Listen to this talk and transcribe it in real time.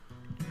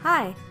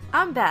Hi,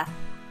 I'm Beth.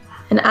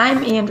 And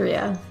I'm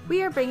Andrea.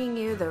 We are bringing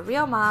you the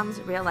Real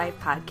Moms, Real Life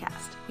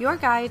podcast, your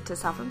guide to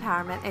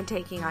self-empowerment and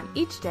taking on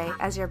each day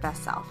as your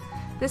best self.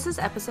 This is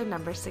episode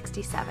number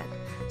 67.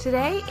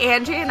 Today,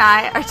 Andrea and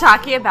I are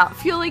talking about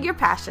fueling your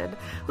passion.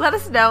 Let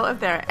us know if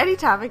there are any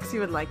topics you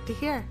would like to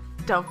hear.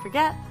 Don't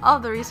forget, all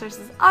of the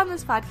resources on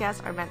this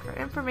podcast are meant for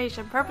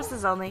information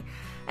purposes only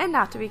and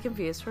not to be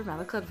confused for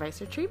medical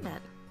advice or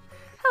treatment.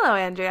 Hello,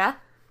 Andrea.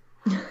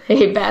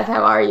 Hey, Beth,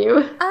 how are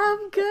you?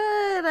 I'm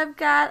good. I've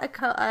got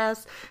a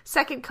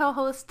second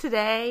co-host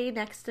today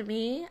next to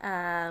me.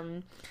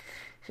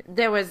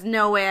 There was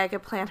no way I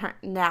could plan her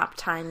nap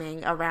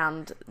timing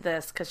around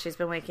this because she's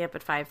been waking up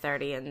at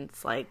 5:30, and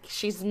it's like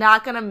she's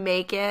not going to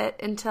make it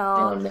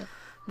until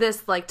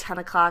this, 10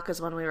 o'clock is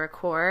when we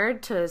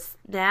record to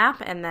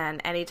nap, and then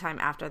anytime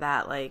after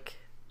that,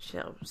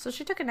 so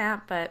she took a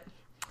nap, but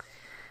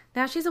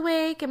now she's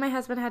awake, and my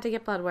husband had to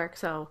get blood work,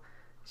 so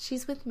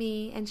she's with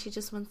me, and she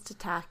just wants to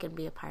talk and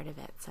be a part of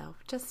it. So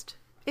just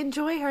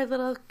enjoy her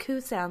little coo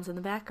sounds in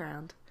the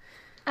background.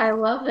 I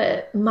love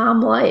it.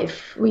 Mom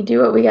life. We do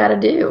what we got to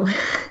do.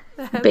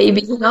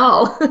 Babies and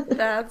all.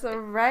 That's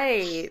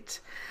right.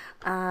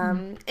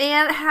 And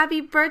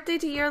happy birthday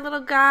to your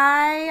little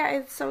guy.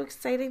 It's so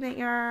exciting that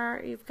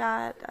you've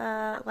got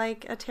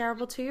a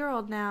terrible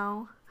 2-year-old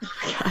now. Oh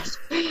my gosh.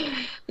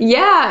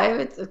 Yeah,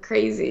 it's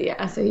crazy.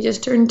 Yeah, so he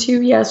just turned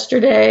 2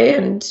 yesterday,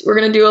 and we're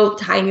going to do a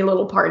tiny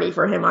little party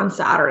for him on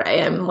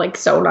Saturday. I'm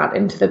so not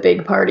into the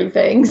big party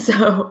thing.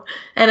 So,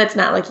 and it's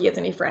not like he has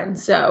any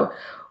friends. So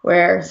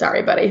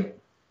sorry, buddy.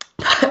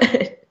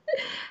 But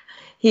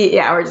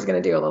we're just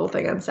going to do a little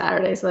thing on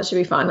Saturday. So that should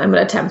be fun. I'm going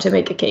to attempt to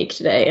make a cake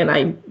today. And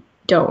I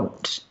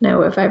don't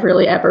know if I've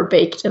really ever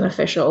baked an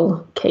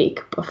official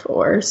cake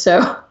before.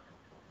 So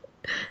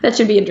that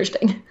should be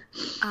interesting.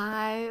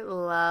 I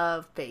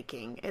love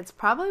baking. It's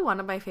probably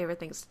one of my favorite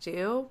things to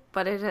do,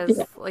 but it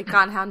has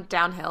gone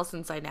downhill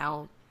since I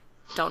now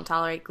don't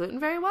tolerate gluten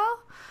very well.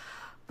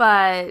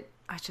 But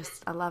I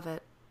love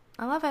it.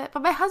 I love it.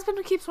 But my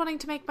husband keeps wanting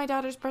to make my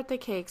daughter's birthday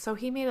cake, so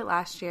he made it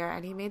last year,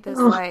 and he made this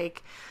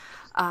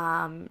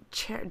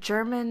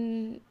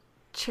German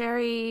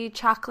cherry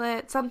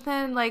chocolate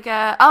something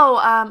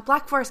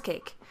Black Forest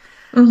cake.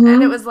 Mm-hmm.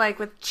 And it was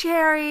with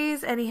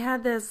cherries, and he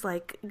had this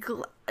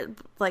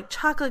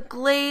chocolate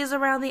glaze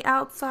around the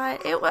outside.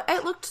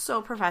 It looked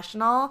so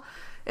professional.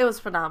 It was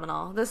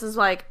phenomenal. This is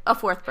a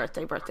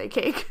 4th birthday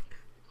cake.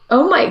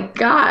 Oh my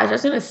gosh, I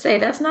was gonna say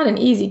that's not an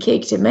easy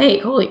cake to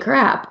make. Holy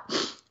crap.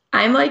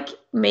 I'm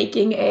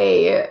making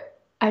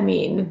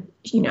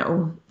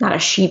not a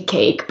sheet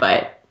cake,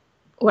 but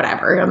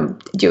whatever. I'm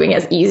doing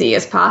as easy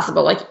as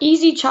possible,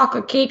 easy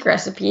chocolate cake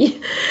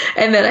recipe.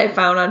 And then I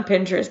found on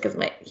Pinterest, because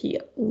he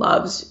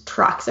loves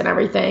trucks and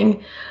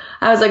everything.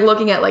 I was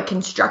looking at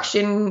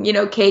construction,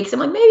 cakes. I'm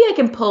maybe I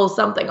can pull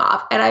something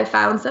off. And I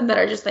found some that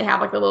are they have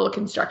the little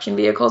construction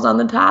vehicles on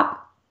the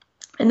top.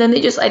 And then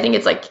I think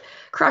it's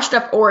crushed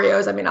up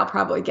Oreos. I'll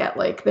probably get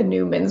the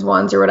Newman's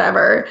ones or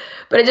whatever.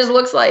 But it just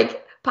looks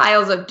like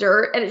piles of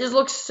dirt. And it just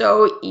looks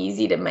so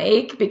easy to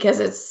make because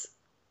it's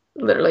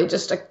literally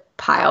just a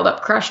piled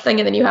up crushed thing,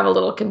 and then you have a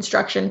little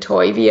construction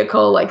toy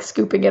vehicle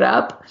scooping it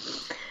up.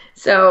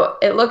 So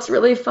it looks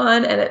really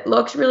fun and it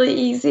looks really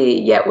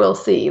easy, yet we'll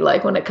see.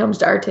 When it comes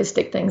to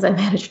artistic things, I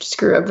managed to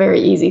screw up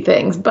very easy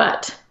things,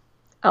 but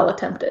I'll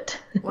attempt it.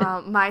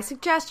 Well, my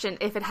suggestion,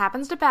 if it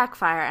happens to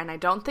backfire, and I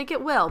don't think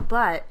it will,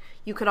 but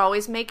you could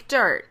always make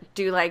dirt,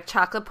 do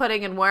chocolate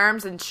pudding and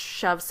worms, and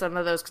shove some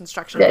of those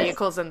construction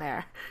vehicles in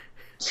there.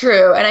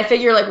 True. And I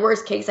figure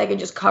worst case, I could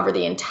just cover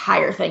the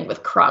entire thing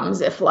with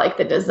crumbs if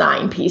the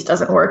design piece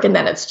doesn't work, and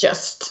then it's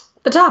just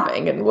the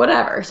topping and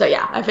whatever. So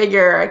yeah, I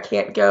figure I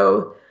can't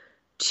go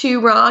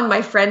too wrong.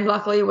 My friend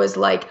luckily was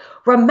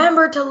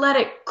remember to let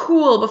it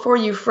cool before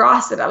you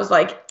frost it. I was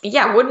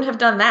yeah, wouldn't have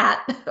done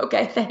that.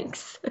 Okay,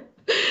 thanks.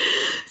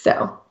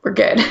 So we're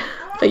good.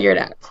 Figure it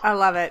out. I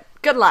love it.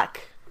 Good luck.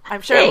 I'm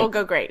sure it will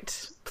go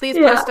great. Please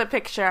post a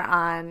picture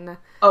on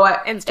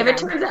Instagram. If it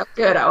turns out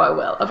good, I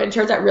will. If it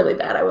turns out really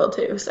bad, I will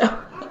too. So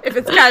if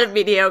it's kind of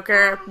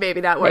mediocre,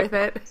 maybe not worth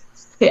it.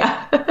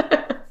 Yeah.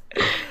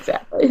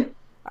 Exactly.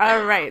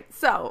 All right.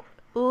 So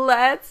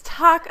let's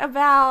talk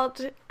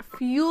about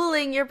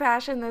fueling your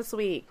passion this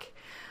week.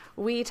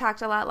 We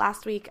talked a lot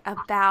last week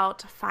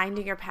about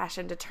finding your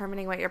passion,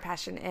 determining what your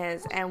passion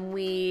is, and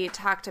we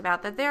talked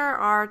about that there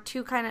are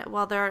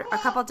there are a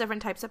couple of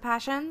different types of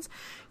passions.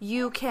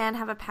 You can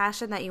have a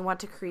passion that you want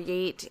to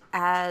create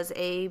as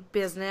a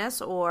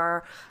business,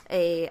 or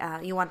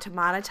you want to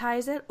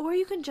monetize it, or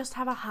you can just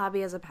have a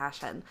hobby as a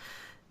passion.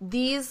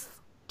 These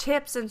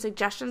tips and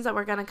suggestions that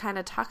we're going to kind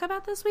of talk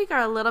about this week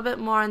are a little bit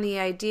more on the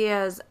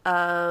ideas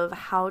of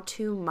how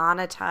to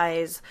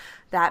monetize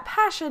that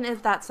passion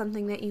if that's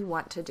something that you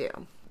want to do.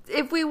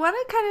 If we want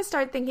to kind of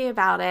start thinking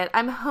about it,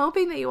 I'm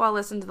hoping that you all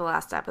listened to the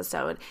last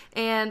episode,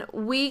 and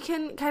we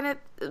can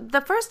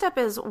the first step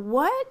is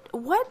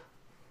what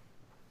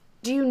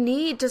do you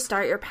need to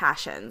start your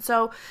passion?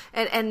 So,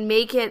 and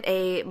make it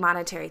a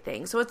monetary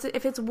thing. So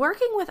if it's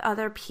working with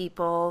other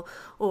people,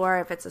 or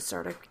if it's a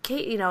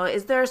certification,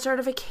 is there a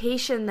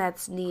certification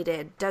that's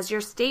needed? Does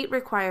your state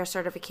require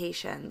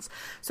certifications?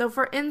 So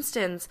for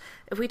instance,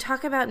 if we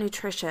talk about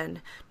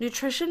nutrition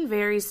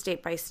varies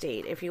state by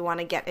state. If you want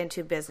to get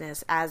into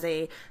business as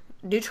a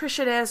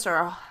nutritionist or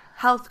a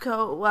health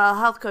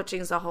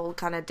coaching is a whole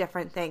kind of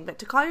different thing. But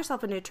to call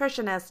yourself a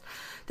nutritionist,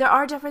 there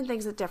are different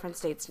things that different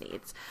states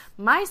needs.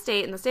 My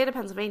state, in the state of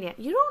Pennsylvania,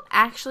 you don't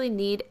actually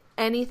need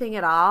anything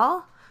at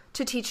all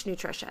to teach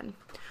nutrition,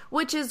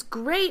 which is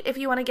great if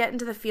you want to get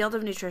into the field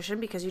of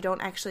nutrition because you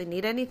don't actually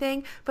need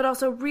anything, but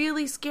also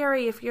really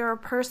scary if you're a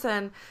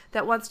person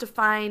that wants to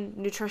find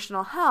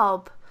nutritional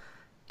help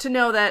to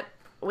know that,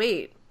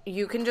 wait,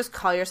 you can just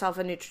call yourself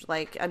a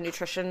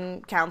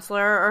nutrition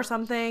counselor or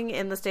something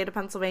in the state of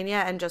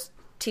Pennsylvania and just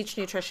teach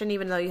nutrition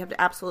even though you have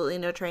absolutely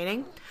no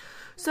training.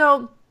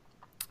 So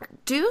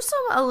do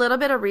a little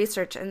bit of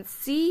research and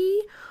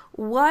see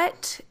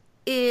what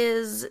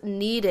is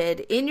needed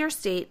in your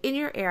state, in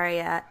your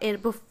area,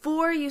 and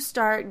before you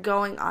start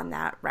going on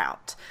that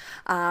route.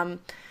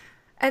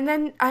 And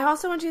then I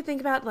also want you to think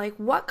about,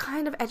 what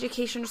kind of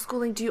education or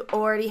schooling do you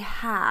already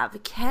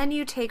have? Can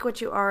you take what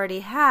you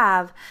already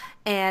have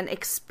and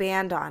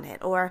expand on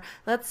it? Or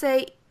let's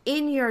say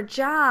in your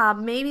job,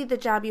 maybe the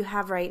job you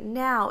have right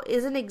now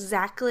isn't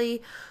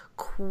exactly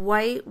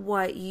quite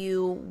what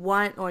you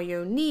want or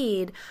you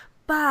need,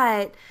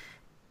 but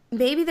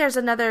maybe there's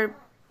another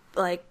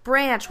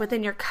branch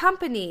within your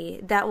company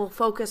that will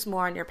focus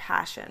more on your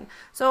passion.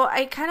 So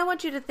I kind of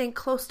want you to think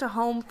close to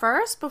home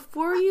first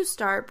before you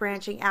start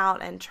branching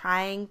out and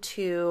trying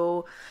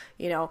to,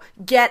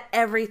 get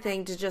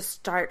everything to just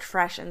start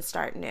fresh and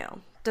start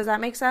new. Does that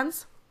make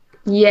sense?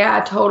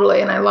 Yeah,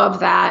 totally. And I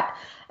love that.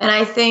 And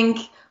I think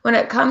when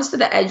it comes to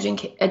the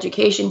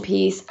education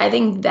piece, I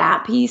think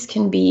that piece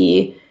can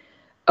be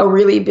a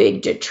really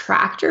big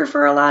detractor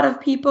for a lot of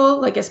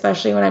people,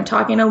 especially when I'm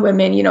talking to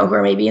women, who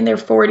are maybe in their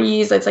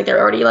 40s. It's they're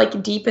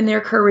already deep in their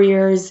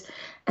careers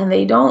and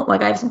they don't,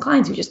 I have some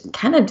clients who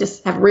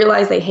just have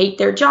realized they hate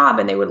their job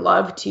and they would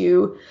love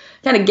to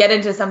kind of get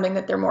into something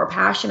that they're more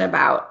passionate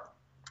about.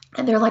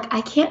 And they're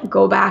I can't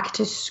go back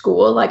to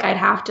school. I'd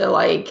have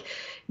to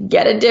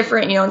get a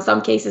different, in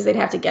some cases they'd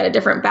have to get a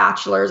different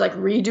bachelor's,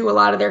 redo a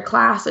lot of their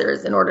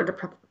classes in order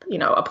to,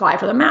 apply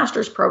for the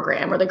master's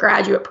program or the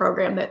graduate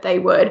program that they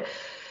would,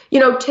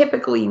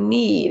 typically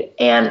need.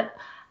 And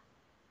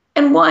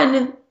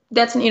one,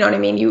 that's,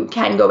 you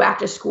can go back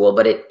to school,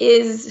 but it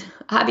is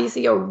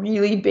obviously a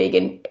really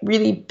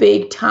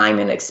big time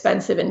and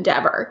expensive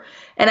endeavor.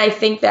 And I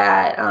think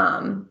that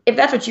if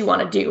that's what you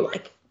want to do,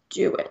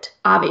 do it.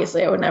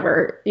 Obviously, I would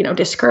never,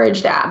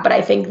 discourage that. But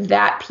I think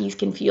that piece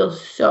can feel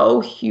so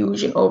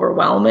huge and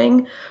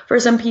overwhelming for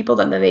some people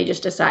that then they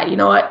just decide, you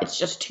know what, it's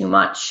just too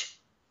much.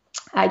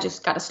 I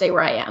just got to stay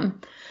where I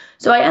am.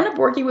 So I end up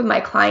working with my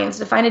clients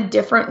to find a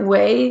different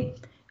way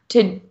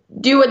to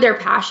do what they're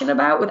passionate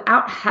about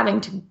without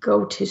having to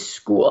go to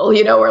school,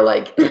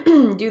 or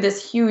do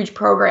this huge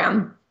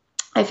program.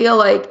 I feel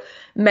like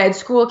med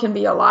school can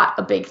be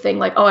a big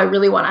thing. I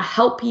really want to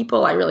help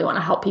people. I really want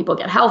to help people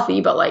get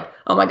healthy. But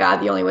oh my God,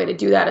 the only way to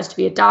do that is to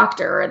be a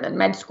doctor. And then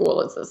med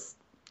school is this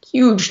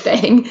huge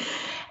thing.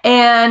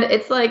 And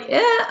it's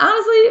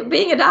honestly,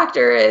 being a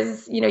doctor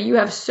is, you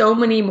have so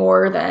many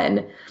more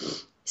than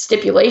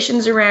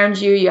stipulations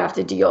around you. You have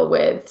to deal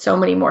with so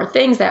many more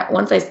things that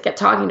once I get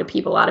talking to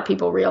people, a lot of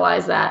people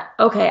realize that,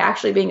 okay,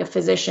 actually being a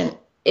physician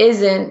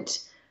isn't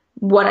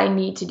what I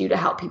need to do to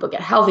help people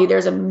get healthy.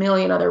 There's a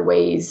million other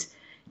ways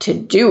to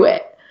do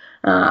it.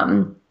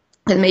 And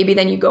maybe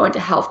then you go into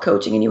health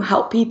coaching and you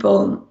help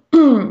people,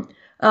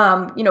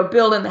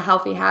 build in the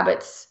healthy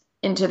habits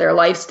into their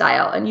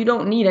lifestyle. And you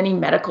don't need any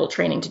medical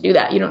training to do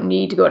that. You don't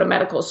need to go to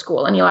medical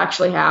school, and you'll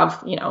actually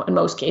have, in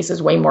most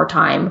cases, way more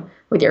time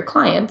with your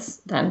clients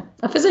than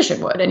a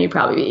physician would. And you'd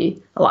probably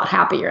be a lot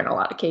happier in a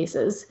lot of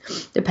cases,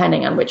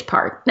 depending on which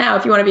part. Now,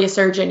 if you want to be a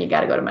surgeon, you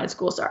got to go to med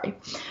school. Sorry.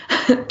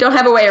 Don't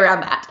have a way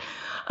around that.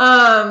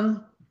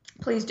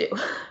 Please do.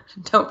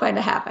 Don't find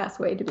a half-ass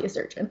way to be a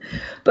surgeon.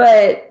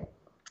 But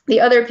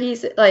the other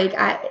piece,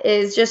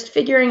 is just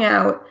figuring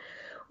out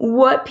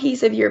what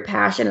piece of your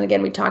passion, and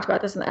again, we talked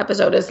about this in the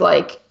episode, is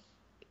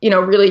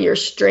really your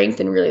strength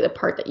and really the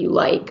part that you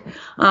like.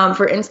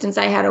 For instance,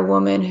 I had a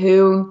woman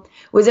who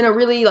was in a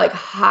really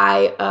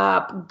high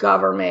up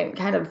government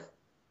kind of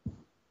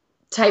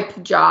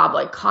type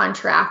job,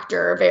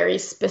 contractor, very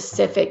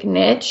specific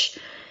niche.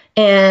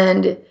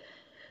 And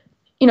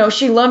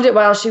she loved it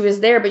while she was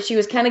there, but she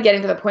was kind of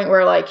getting to the point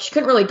where she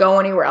couldn't really go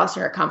anywhere else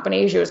in her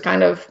company. She was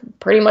kind of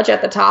pretty much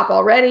at the top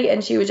already,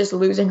 and she was just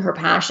losing her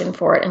passion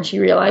for it. And she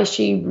realized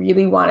she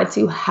really wanted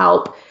to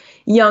help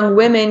young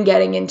women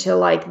getting into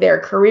their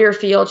career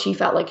field. She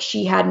felt like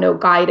she had no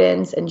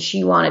guidance and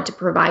she wanted to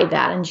provide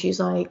that. And she's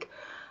like,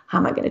 how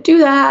am I going to do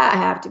that? I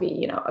have to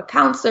be, a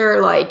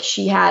counselor.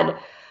 She had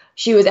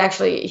she was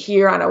actually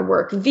here on a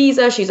work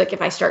visa. She's like,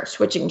 if I start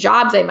switching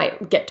jobs, I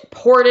might get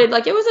deported.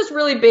 Like it was this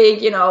really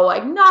big,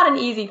 like not an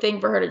easy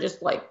thing for her to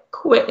just like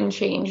quit and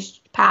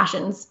change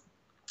passions.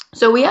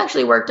 So we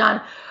actually worked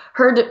on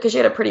her, because she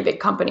had a pretty big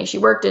company. She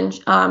worked in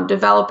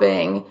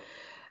developing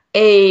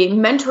a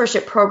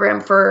mentorship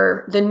program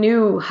for the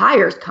new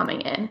hires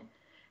coming in.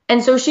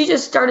 And so she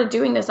just started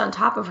doing this on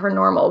top of her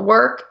normal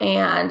work,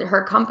 and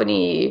her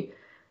company,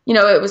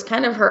 it was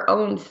kind of her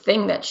own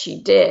thing that she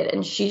did,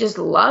 and she just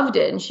loved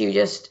it. And she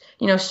just,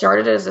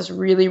 started as this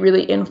really,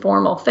 really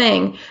informal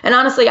thing. And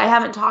honestly, I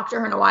haven't talked to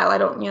her in a while. I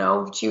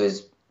don't, she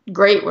was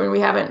great when we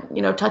haven't,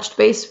 touched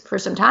base for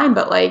some time,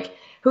 but like,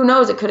 who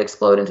knows, it could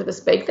explode into this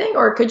big thing,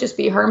 or it could just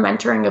be her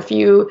mentoring a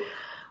few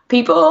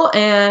people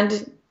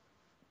and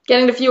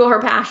getting to fuel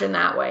her passion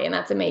that way. And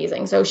that's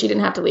amazing. So she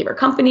didn't have to leave her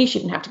company. She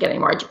didn't have to get any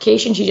more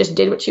education. She just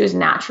did what she was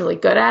naturally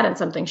good at and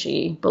something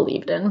she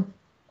believed in.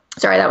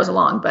 Sorry, that was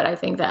long, but I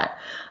think that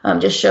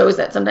just shows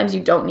that sometimes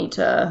you don't need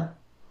to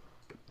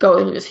go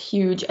into this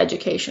huge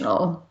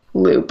educational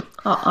loop.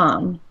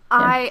 Yeah.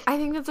 I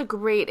think that's a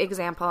great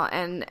example,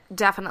 and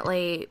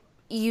definitely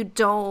you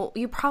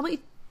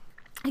probably,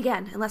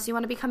 again, unless you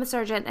want to become a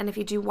surgeon, and if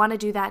you do want to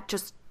do that,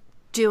 just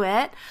do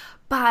it.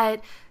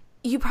 But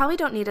you probably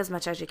don't need as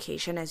much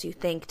education as you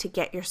think to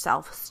get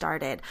yourself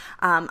started.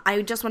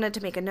 I just wanted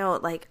to make a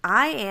note, like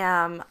I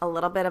am a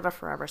little bit of a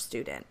forever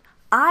student.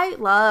 I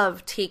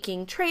love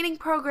taking training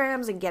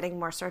programs and getting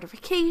more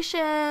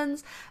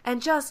certifications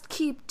and just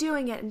keep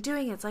doing it and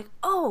doing it. It's like,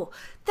 oh,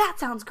 that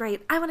sounds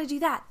great. I want to do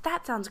that.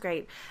 That sounds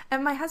great.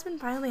 And my husband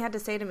finally had to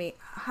say to me,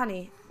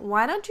 honey,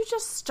 why don't you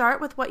just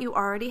start with what you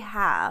already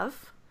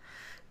have?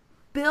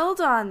 Build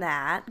on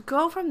that.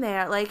 Go from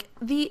there. Like,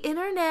 the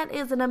internet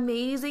is an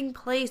amazing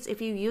place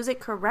if you use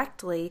it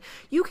correctly.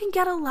 You can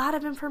get a lot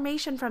of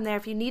information from there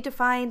if you need to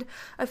find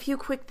a few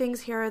quick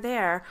things here or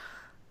there.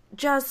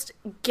 Just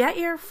get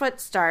your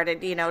foot started,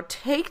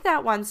 take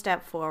that one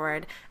step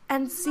forward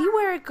and see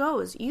where it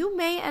goes. You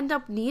may end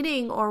up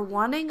needing or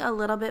wanting a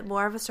little bit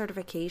more of a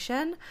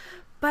certification,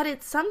 but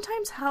it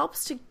sometimes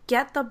helps to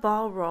get the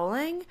ball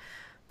rolling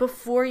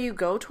before you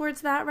go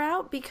towards that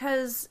route,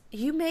 because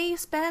you may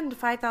spend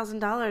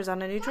 $5,000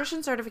 on a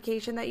nutrition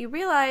certification that you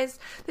realize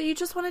that you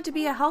just wanted to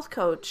be a health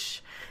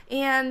coach.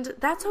 And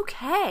that's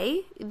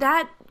okay.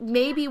 That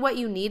may be what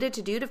you needed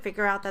to do to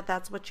figure out that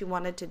that's what you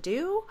wanted to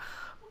do.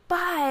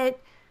 But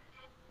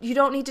you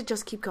don't need to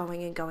just keep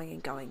going and going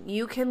and going.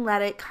 You can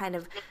let it kind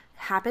of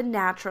happen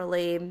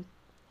naturally,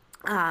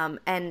 and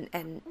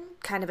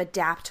kind of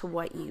adapt to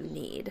what you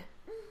need.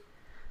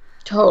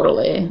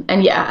 Totally.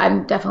 And yeah,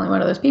 I'm definitely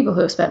one of those people who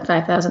have spent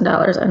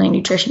 $5,000 on a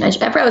nutrition I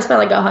probably spent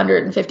like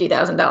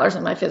 $150,000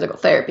 on my physical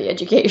therapy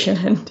education.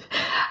 And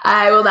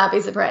I will not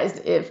be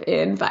surprised if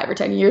in 5 or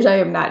 10 years I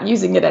am not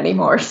using it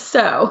anymore.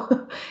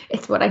 So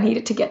it's what I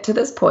needed to get to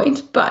this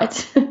point.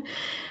 But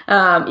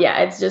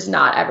yeah, it's just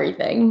not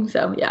everything.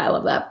 So yeah, I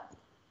love that.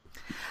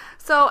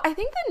 So I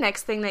think the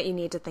next thing that you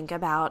need to think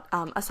about,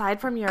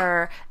 aside from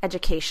your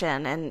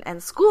education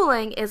and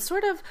schooling, is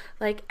sort of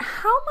like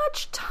how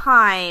much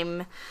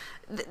time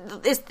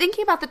is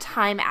thinking about the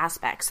time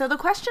aspect. So the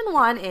question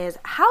one is,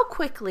 how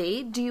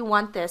quickly do you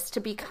want this to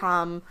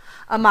become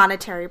a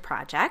monetary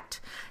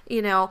project?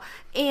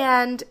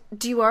 And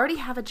do you already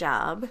have a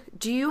job?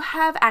 Do you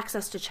have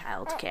access to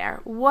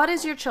childcare? What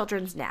is your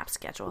children's nap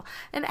schedule?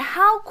 And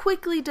how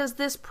quickly does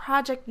this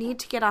project need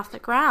to get off the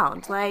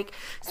ground? Like,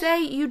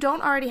 say you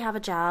don't already have a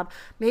job.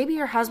 Maybe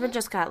your husband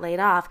just got laid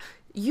off.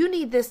 You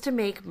need this to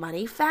make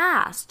money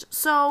fast.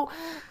 So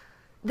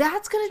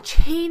that's going to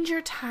change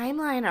your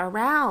timeline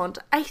around.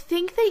 I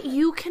think that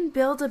you can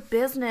build a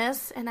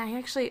business, and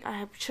I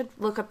should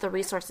look up the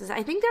resources.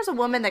 I think there's a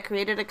woman that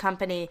created a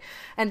company,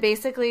 and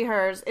basically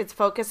it's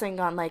focusing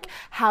on like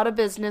how to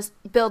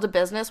build a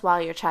business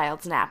while your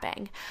child's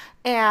napping.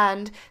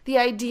 And the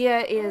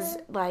idea is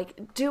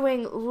like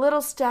doing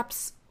little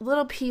steps,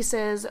 little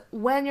pieces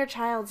when your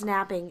child's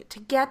napping to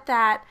get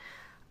that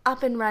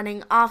up and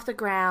running off the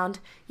ground.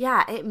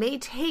 Yeah, it may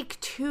take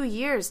 2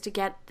 years to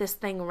get this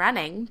thing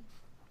running,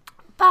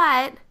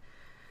 but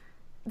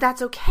that's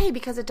okay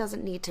because it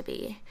doesn't need to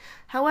be.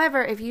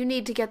 However, if you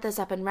need to get this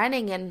up and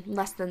running in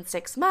less than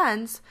 6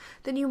 months,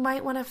 then you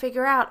might want to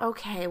figure out,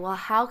 okay, well,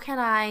 how can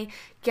I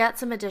get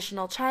some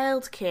additional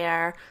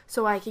childcare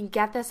so I can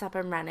get this up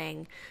and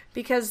running?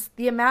 Because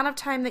the amount of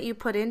time that you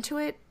put into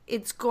it,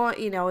 is going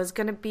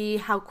to be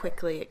how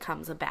quickly it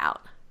comes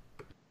about.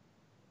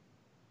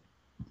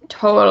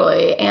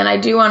 Totally. And I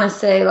do want to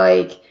say,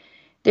 like,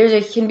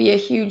 can be a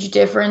huge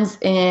difference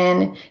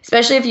in,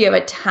 especially if you have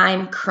a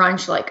time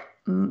crunch, like,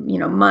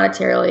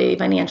 monetarily,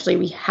 financially,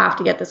 we have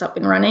to get this up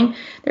and running.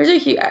 There's a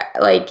huge,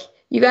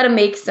 you got to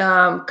make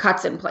some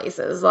cuts in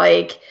places.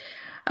 Like,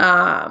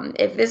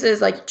 if this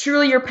is like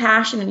truly your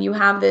passion and you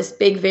have this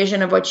big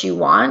vision of what you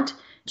want,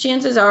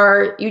 chances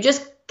are you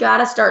just got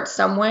to start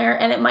somewhere,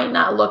 and it might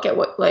not look at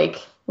what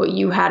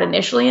you had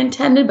initially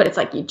intended, but it's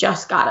like you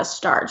just got to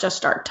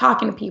start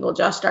talking to people,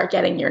 just start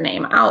getting your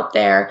name out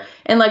there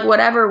in like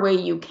whatever way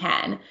you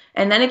can.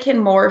 And then it can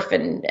morph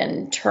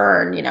and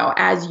turn,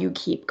 as you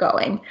keep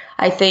going.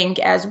 I think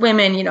as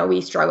women, we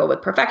struggle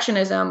with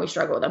perfectionism, we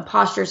struggle with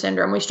imposter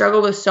syndrome, we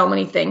struggle with so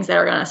many things that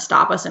are going to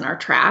stop us in our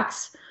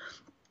tracks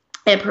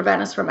and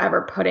prevent us from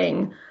ever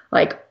putting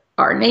like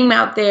our name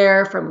out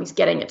there, from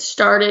getting it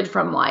started,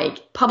 from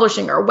like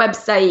publishing our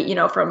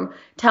website, from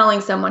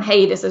telling someone,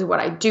 hey, this is what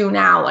I do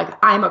now. Like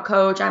I'm a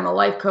coach, I'm a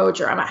life coach,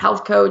 or I'm a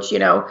health coach,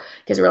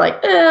 because we're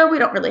like, we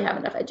don't really have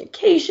enough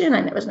education.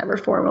 I was never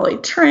formally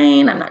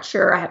trained. I'm not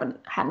sure I haven't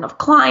had enough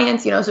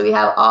clients, so we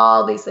have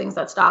all these things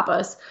that stop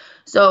us.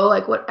 So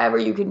like whatever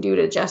you can do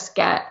to just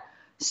get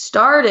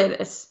started,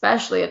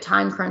 especially a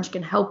time crunch,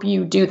 can help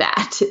you do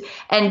that.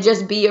 And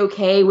just be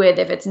okay with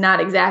if it's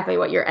not exactly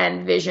what your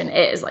end vision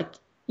is. Like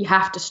you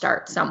have to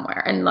start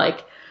somewhere. And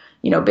like,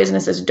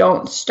 businesses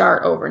don't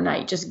start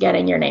overnight. Just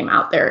getting your name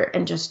out there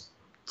and just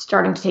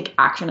starting to take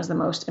action is the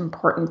most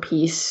important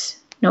piece,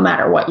 no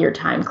matter what your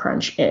time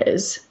crunch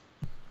is.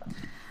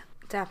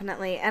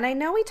 Definitely. And I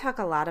know we talk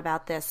a lot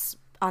about this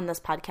on this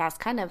podcast,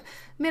 kind of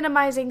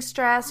minimizing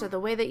stress or the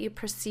way that you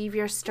perceive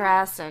your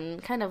stress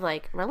and kind of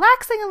like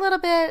relaxing a little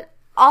bit.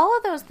 All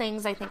of those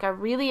things I think are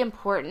really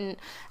important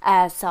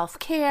as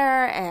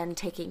self-care and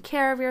taking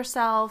care of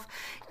yourself.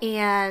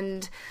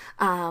 And,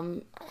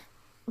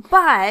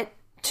 but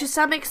to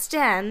some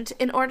extent,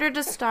 in order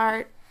to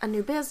start a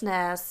new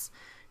business,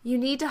 you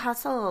need to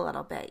hustle a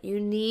little bit. You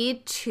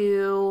need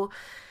to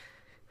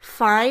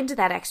find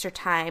that extra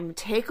time,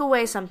 take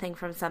away something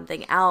from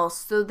something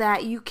else so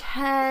that you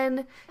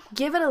can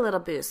give it a little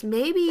boost.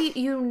 Maybe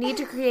you need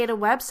to create a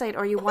website,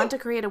 or you want to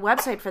create a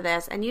website for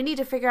this, and you need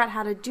to figure out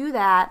how to do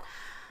that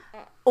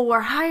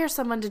or hire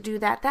someone to do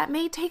that. That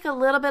may take a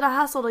little bit of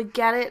hustle to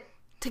get it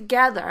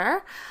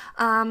together.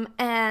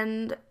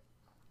 And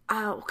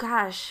oh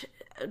gosh,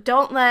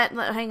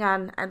 hang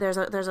on. There's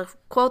a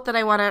quote that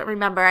I want to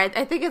remember. I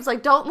think it's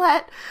like, don't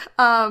let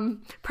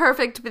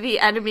perfect be the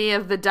enemy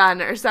of the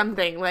done, or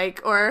something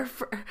like, or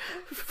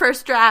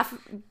first draft,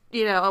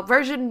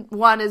 version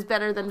 1 is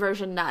better than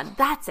version none.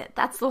 That's it.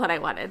 That's the one I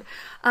wanted.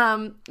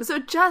 So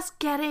just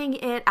getting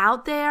it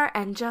out there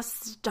and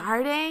just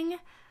starting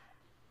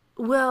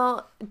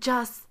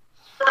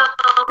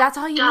that's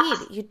all you need.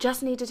 You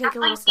just need to take a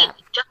little step.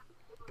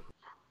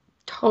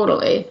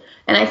 Totally.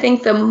 And I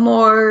think the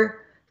more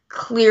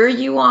clear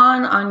you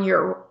are on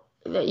your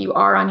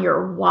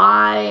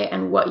why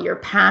and what your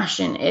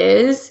passion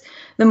is,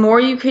 the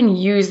more you can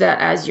use that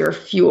as your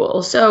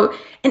fuel. So,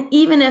 and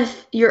even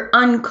if you're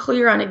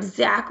unclear on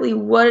exactly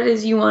what it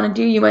is you want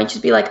to do, you might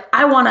just be like,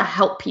 I want to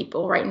help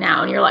people right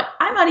now. And you're like,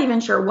 I'm not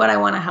even sure what I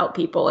want to help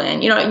people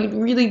in. You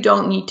really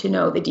don't need to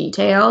know the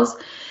details.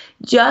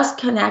 Just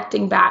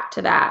connecting back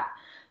to that,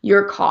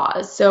 your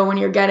cause. So when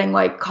you're getting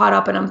like caught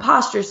up in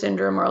imposter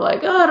syndrome, or like,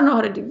 I don't know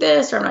how to do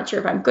this, or I'm not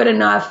sure if I'm good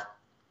enough,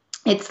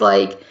 it's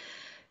like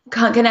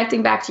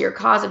connecting back to your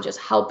cause of just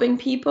helping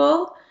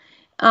people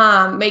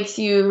makes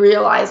you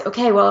realize,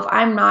 okay, well, if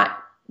I'm not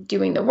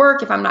doing the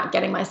work, if I'm not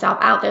getting myself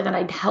out there, then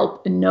I'd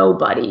help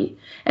nobody.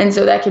 And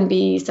so that can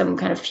be some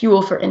kind of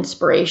fuel for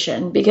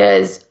inspiration,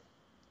 because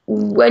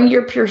when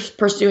you're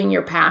pursuing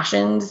your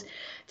passions,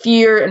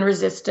 fear and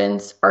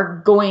resistance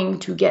are going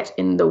to get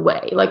in the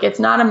way. Like, it's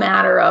not a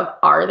matter of,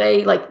 are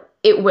they? Like,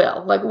 it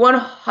will. Like,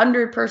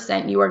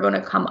 100% you are going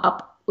to come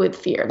up with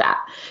fear that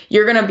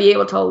you're going to be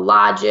able to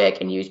logic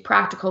and use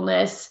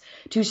practicalness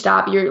to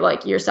stop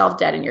yourself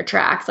dead in your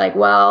tracks. Like,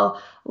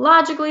 well,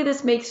 logically,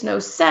 this makes no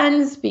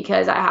sense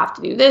because I have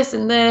to do this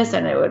and this,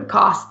 and it would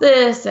cost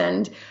this,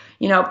 and,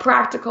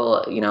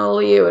 practical,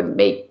 it would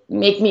make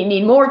me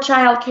need more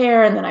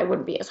childcare, and then I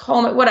wouldn't be as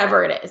home,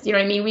 whatever it is. You know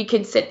what I mean? We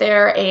could sit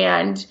there,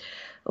 and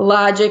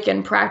logic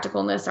and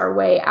practicalness are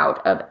way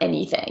out of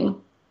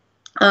anything.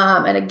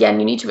 And again,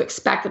 you need to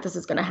expect that this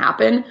is going to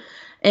happen,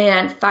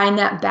 and find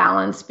that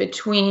balance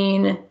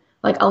between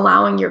like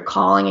allowing your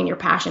calling and your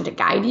passion to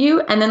guide you,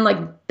 and then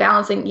like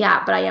balancing,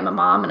 but I am a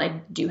mom and I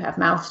do have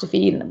mouths to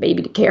feed and a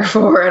baby to care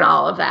for and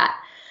all of that.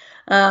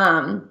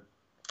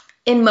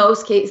 In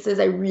most cases,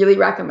 I really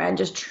recommend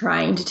just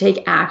trying to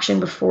take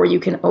action before you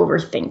can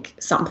overthink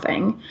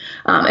something.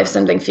 If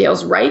something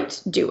feels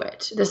right, do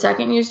it. The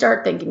second you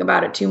start thinking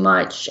about it too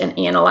much and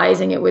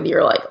analyzing it with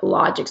your like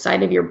logic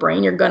side of your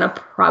brain, you're going to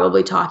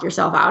probably talk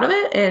yourself out of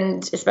it.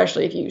 And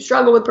especially if you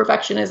struggle with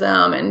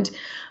perfectionism and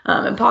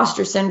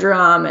imposter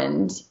syndrome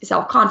and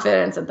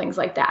self-confidence and things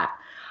like that,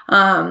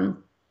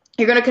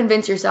 you're going to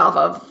convince yourself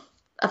of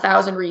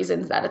 1,000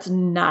 reasons that it's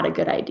not a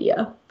good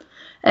idea.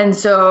 And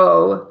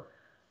so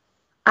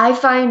I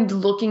find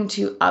looking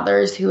to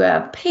others who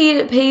have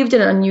paved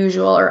an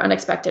unusual or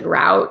unexpected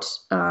route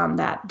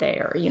that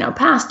their,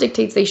 past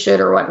dictates they should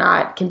or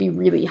whatnot can be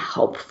really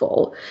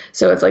helpful.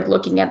 So it's like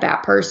looking at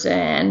that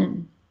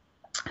person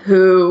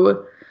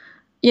who,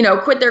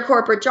 quit their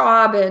corporate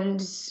job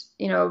and,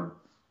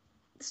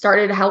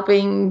 started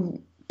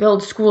helping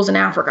build schools in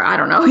Africa. I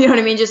don't know. You know what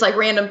I mean? Just like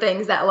random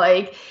things that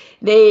like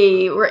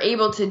they were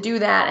able to do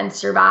that and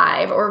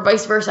survive, or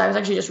vice versa. I was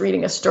actually just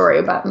reading a story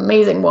about an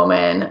amazing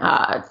woman,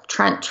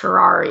 Trent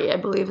Terari, I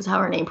believe is how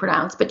her name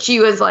pronounced, but she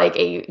was like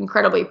a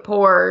incredibly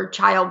poor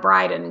child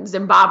bride in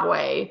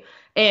Zimbabwe,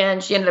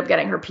 and she ended up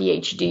getting her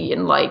PhD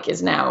and like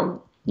is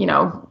now, you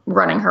know,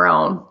 running her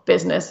own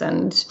business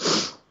and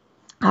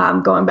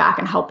going back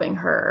and helping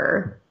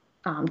her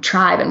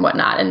tribe and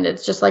whatnot. And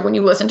it's just like when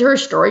you listen to her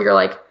story, you're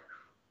like,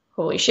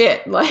 holy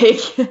shit, like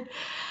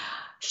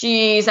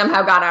she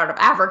somehow got out of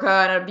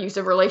Africa in an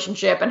abusive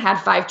relationship and had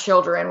 5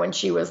 children when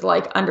she was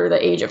like under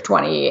the age of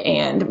 20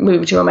 and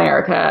moved to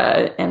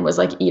America and was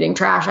like eating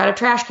trash out of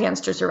trash cans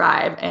to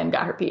survive and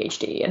got her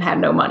PhD and had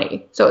no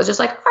money. So it was just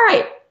like, all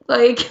right,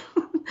 like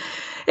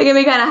it can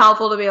be kind of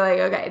helpful to be like,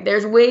 okay,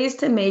 there's ways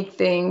to make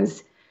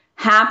things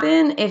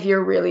happen if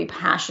you're really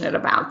passionate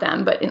about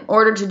them. But in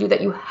order to do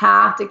that, you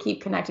have to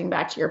keep connecting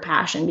back to your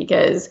passion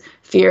because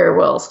fear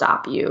will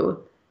stop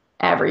you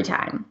every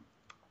time.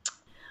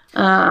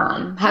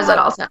 How's that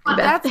all sound?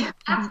 That's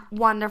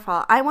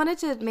wonderful. I wanted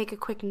to make a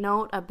quick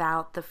note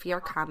about the fear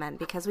comment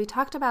because we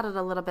talked about it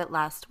a little bit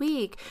last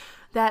week,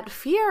 that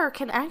fear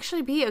can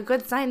actually be a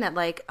good sign that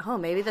like, oh,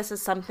 maybe this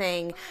is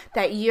something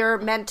that you're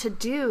meant to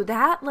do.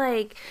 That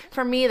like,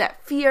 for me,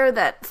 that fear,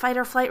 that fight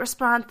or flight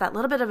response, that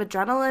little bit of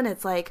adrenaline,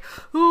 it's like,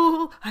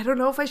 oh, I don't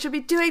know if I should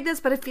be doing this,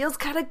 but it feels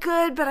kind of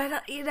good, but I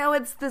don't, you know,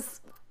 it's this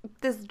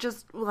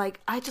just like,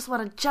 I just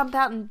want to jump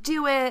out and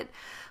do it.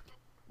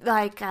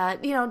 Like,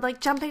 you know,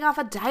 like jumping off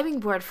a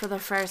diving board for the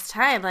first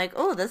time. Like,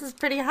 oh, this is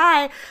pretty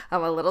high.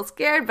 I'm a little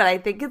scared, but I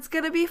think it's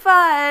going to be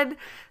fun.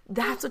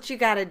 That's what you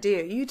got to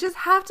do. You just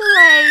have to,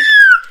 like,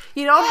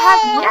 you don't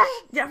have,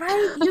 yeah,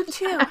 right, you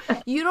too.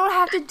 You don't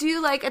have to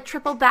do, like, a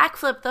triple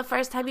backflip the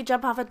first time you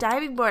jump off a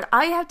diving board.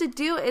 All you have to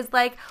do is,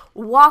 like,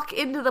 walk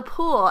into the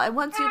pool. And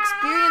once you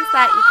experience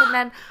that, you can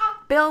then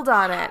build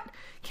on it.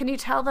 Can you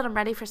tell that I'm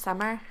ready for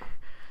summer?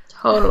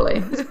 Totally.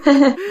 So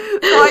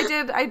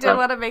I did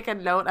want to make a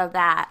note of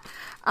that.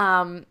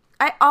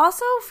 I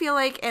also feel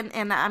like,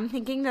 and I'm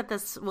thinking that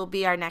this will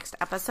be our next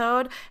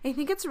episode, I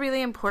think it's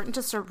really important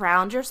to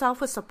surround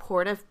yourself with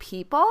supportive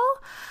people.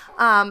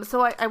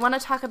 So I want to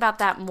talk about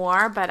that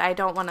more, but I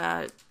don't want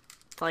to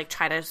like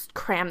try to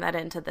cram that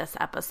into this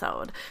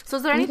episode. So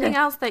is there anything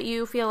else that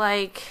you feel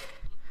like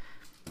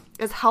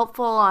is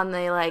helpful on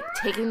the like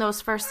taking those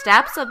first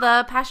steps of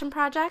the passion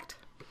project?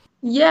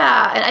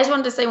 Yeah, and I just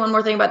wanted to say one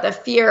more thing about the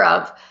fear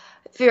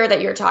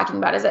that you're talking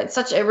about. Is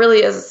that it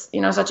really is,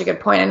 you know, such a good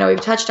point. I know we've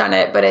touched on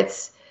it, but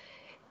it's,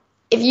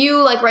 if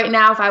you like right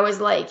now, if I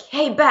was like,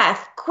 hey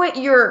Beth, quit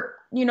your,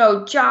 you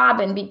know, job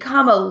and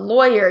become a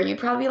lawyer, you'd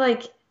probably be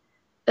like,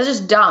 that's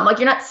just dumb. Like,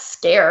 you're not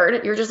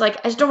scared. You're just like,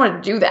 I just don't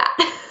want to do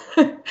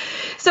that.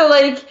 So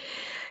like,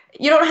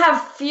 you don't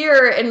have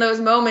fear in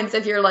those moments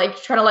if you're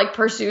like trying to like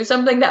pursue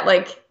something that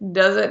like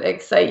doesn't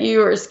excite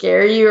you or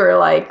scare you or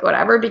like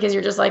whatever, because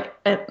you're just like,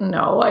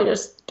 no, I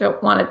just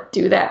don't want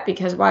to do that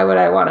because why would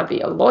I want to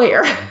be a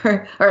lawyer?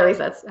 Or at least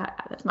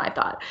that's my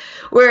thought.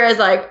 Whereas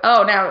like,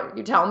 oh, now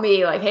you tell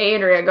me like, hey,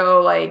 Andrea,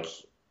 go like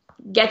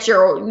get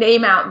your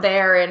name out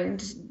there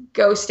and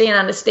go stand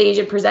on the stage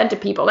and present to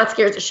people. That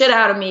scares the shit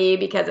out of me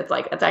because it's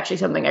like, it's actually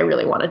something I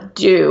really want to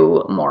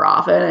do more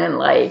often and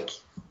like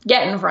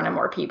get in front of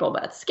more people,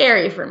 but it's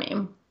scary for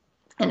me.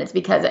 And it's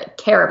because I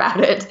care about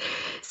it.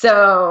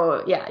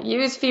 So yeah,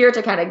 use fear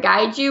to kind of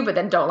guide you, but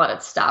then don't let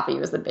it stop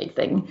you is the big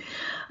thing.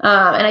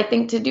 And I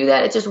think to do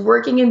that, it's just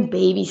working in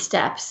baby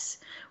steps.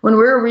 When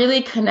we're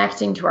really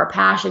connecting to our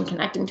passion,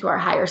 connecting to our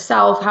higher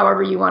self,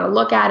 however you want to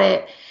look at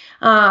it,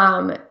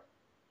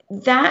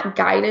 that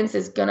guidance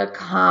is going to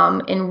come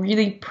in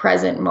really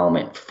present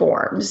moment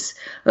forms.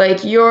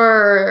 Like when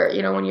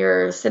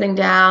you're sitting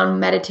down,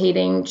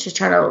 meditating, just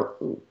trying to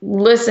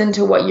listen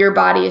to what your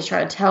body is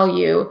trying to tell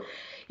you,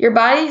 your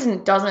body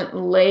doesn't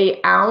lay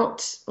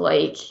out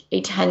like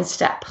a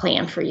 10-step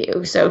plan for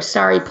you. So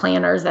sorry,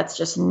 planners, that's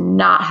just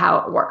not how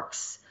it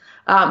works.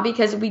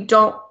 Because we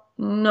don't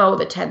know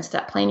the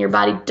 10-step plan. Your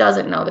body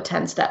doesn't know the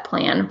 10-step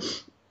plan.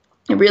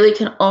 It really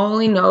can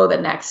only know the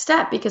next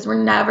step because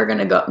we're never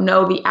going to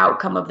know the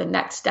outcome of the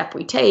next step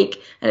we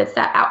take. And it's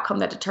that outcome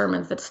that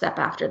determines the step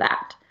after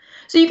that.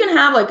 So you can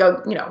have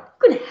you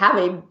can have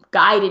a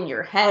guide in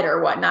your head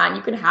or whatnot. And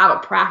you can have a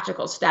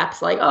practical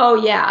steps like,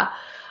 oh yeah,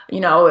 it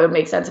would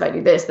make sense if I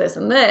do this, this,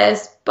 and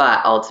this.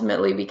 But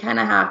ultimately we kind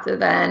of have to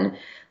then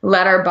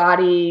let our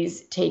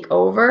bodies take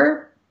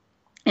over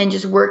and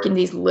just work in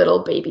these little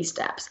baby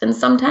steps. And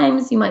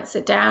sometimes you might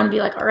sit down and be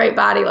like, all right,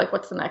 body, like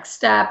what's the next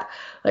step?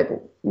 Like,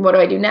 what do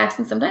I do next?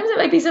 And sometimes it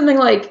might be something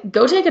like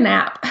go take a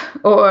nap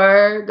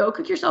or go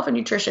cook yourself a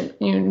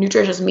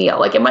nutritious meal.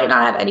 Like it might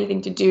not have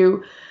anything to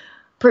do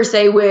per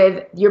se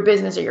with your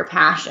business or your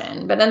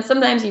passion. But then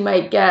sometimes you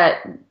might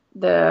get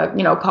the,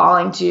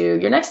 calling to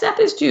your next step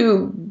is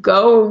to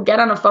go get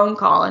on a phone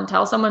call and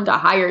tell someone to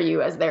hire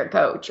you as their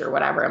coach or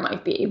whatever it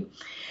might be.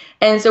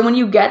 And so when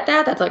you get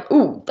that, that's like,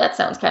 ooh, that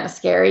sounds kind of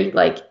scary.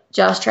 Like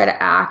just try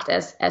to act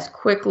as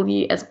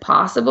quickly as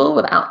possible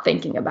without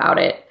thinking about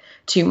it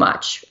too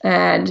much.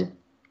 And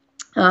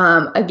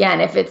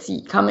again, if it's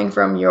coming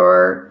from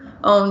your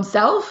own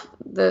self,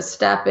 the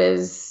step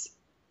is,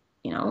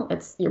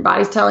 it's your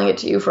body's telling it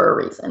to you for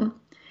a reason.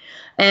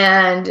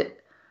 And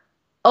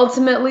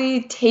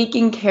ultimately,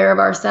 taking care of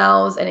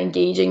ourselves and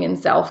engaging in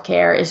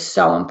self-care is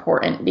so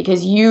important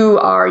because you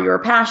are your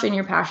passion.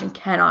 Your passion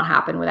cannot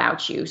happen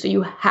without you. So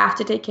you have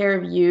to take care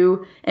of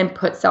you and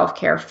put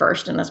self-care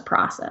first in this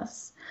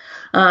process.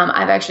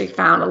 I've actually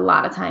found a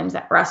lot of times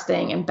that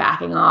resting and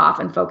backing off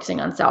and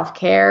focusing on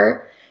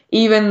self-care,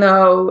 even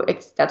though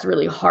that's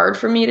really hard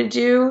for me to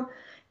do,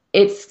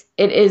 it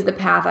is the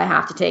path I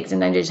have to take.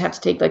 Sometimes I just have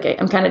to take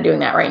I'm kind of doing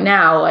that right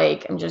now.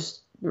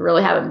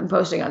 Really haven't been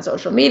posting on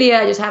social media.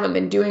 I just haven't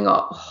been doing a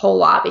whole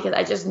lot because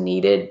I just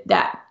needed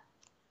that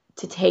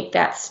to take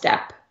that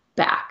step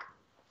back.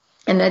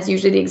 And that's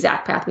usually the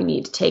exact path we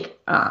need to take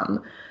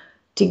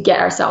to get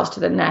ourselves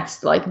to the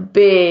next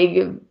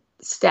big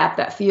step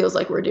that feels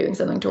like we're doing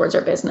something towards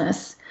our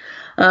business.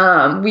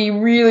 We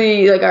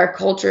really, our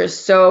culture is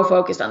so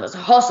focused on this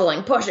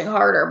hustling, pushing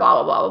harder,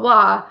 blah, blah, blah, blah,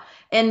 blah.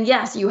 And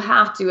yes, you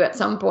have to at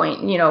some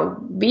point,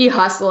 be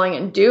hustling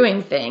and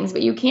doing things,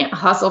 but you can't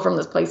hustle from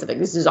this place of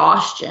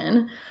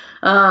exhaustion.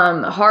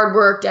 Hard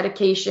work,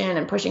 dedication,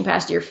 and pushing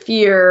past your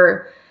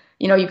fear,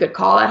 you could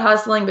call that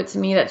hustling, but to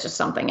me, that's just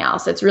something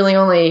else. It's really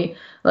only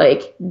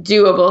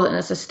doable in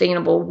a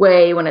sustainable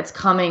way when it's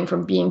coming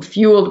from being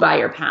fueled by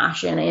your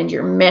passion and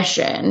your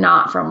mission,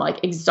 not from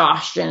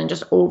exhaustion and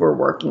just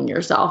overworking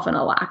yourself and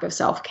a lack of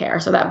self-care.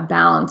 So that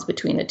balance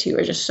between the two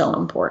is just so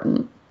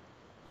important.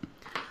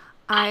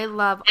 I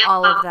love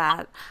all of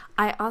that.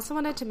 I also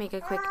wanted to make a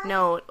quick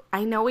note.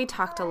 I know we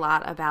talked a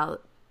lot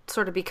about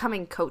sort of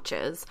becoming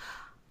coaches.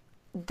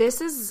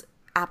 This is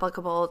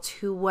applicable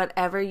to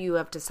whatever you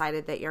have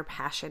decided that your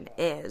passion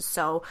is.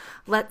 So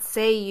let's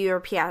say your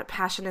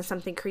passion is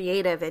something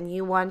creative and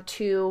you want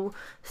to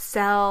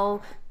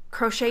sell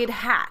crocheted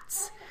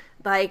hats.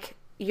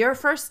 Your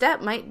first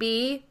step might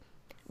be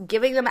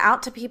giving them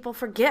out to people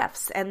for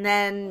gifts, and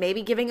then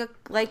maybe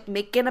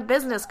making a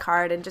business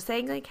card and just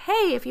saying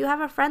hey, if you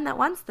have a friend that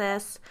wants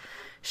this,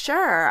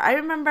 sure. I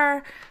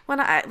remember when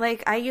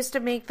I used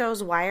to make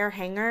those wire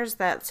hangers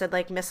that said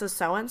Mrs.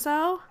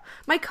 So-and-so.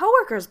 My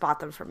coworkers bought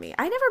them for me.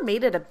 I never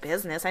made it a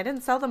business. I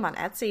didn't sell them on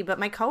Etsy, but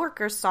my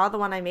coworkers saw the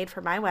one I made for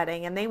my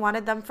wedding and they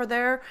wanted them for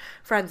their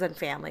friends and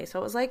family.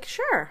 So it was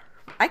sure,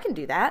 I can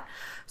do that.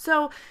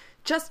 So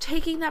just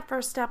taking that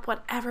first step,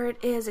 whatever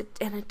it is,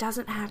 and it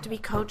doesn't have to be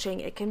coaching.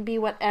 It can be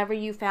whatever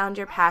you found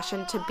your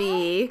passion to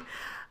be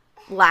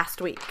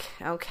last week,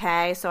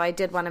 okay? So I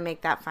did want to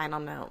make that final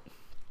note.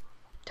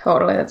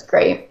 Totally. That's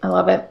great. I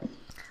love it.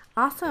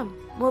 Awesome.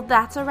 Well,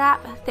 that's a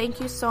wrap. Thank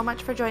you so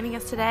much for joining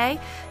us today.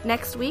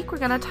 Next week, we're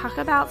going to talk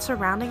about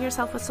surrounding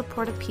yourself with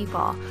supportive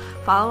people.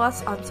 Follow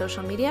us on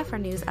social media for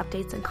news,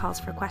 updates, and calls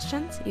for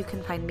questions. You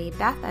can find me,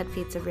 Beth, at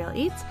Feeds of Real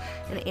Eats,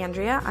 and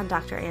Andrea on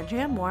Dr.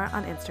 Andrea Moore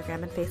on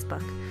Instagram and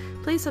Facebook.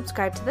 Please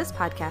subscribe to this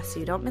podcast so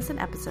you don't miss an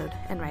episode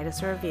and write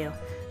us a review.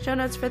 Show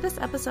notes for this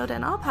episode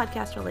and all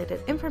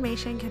podcast-related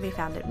information can be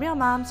found at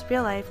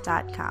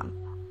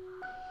realmomsreallife.com.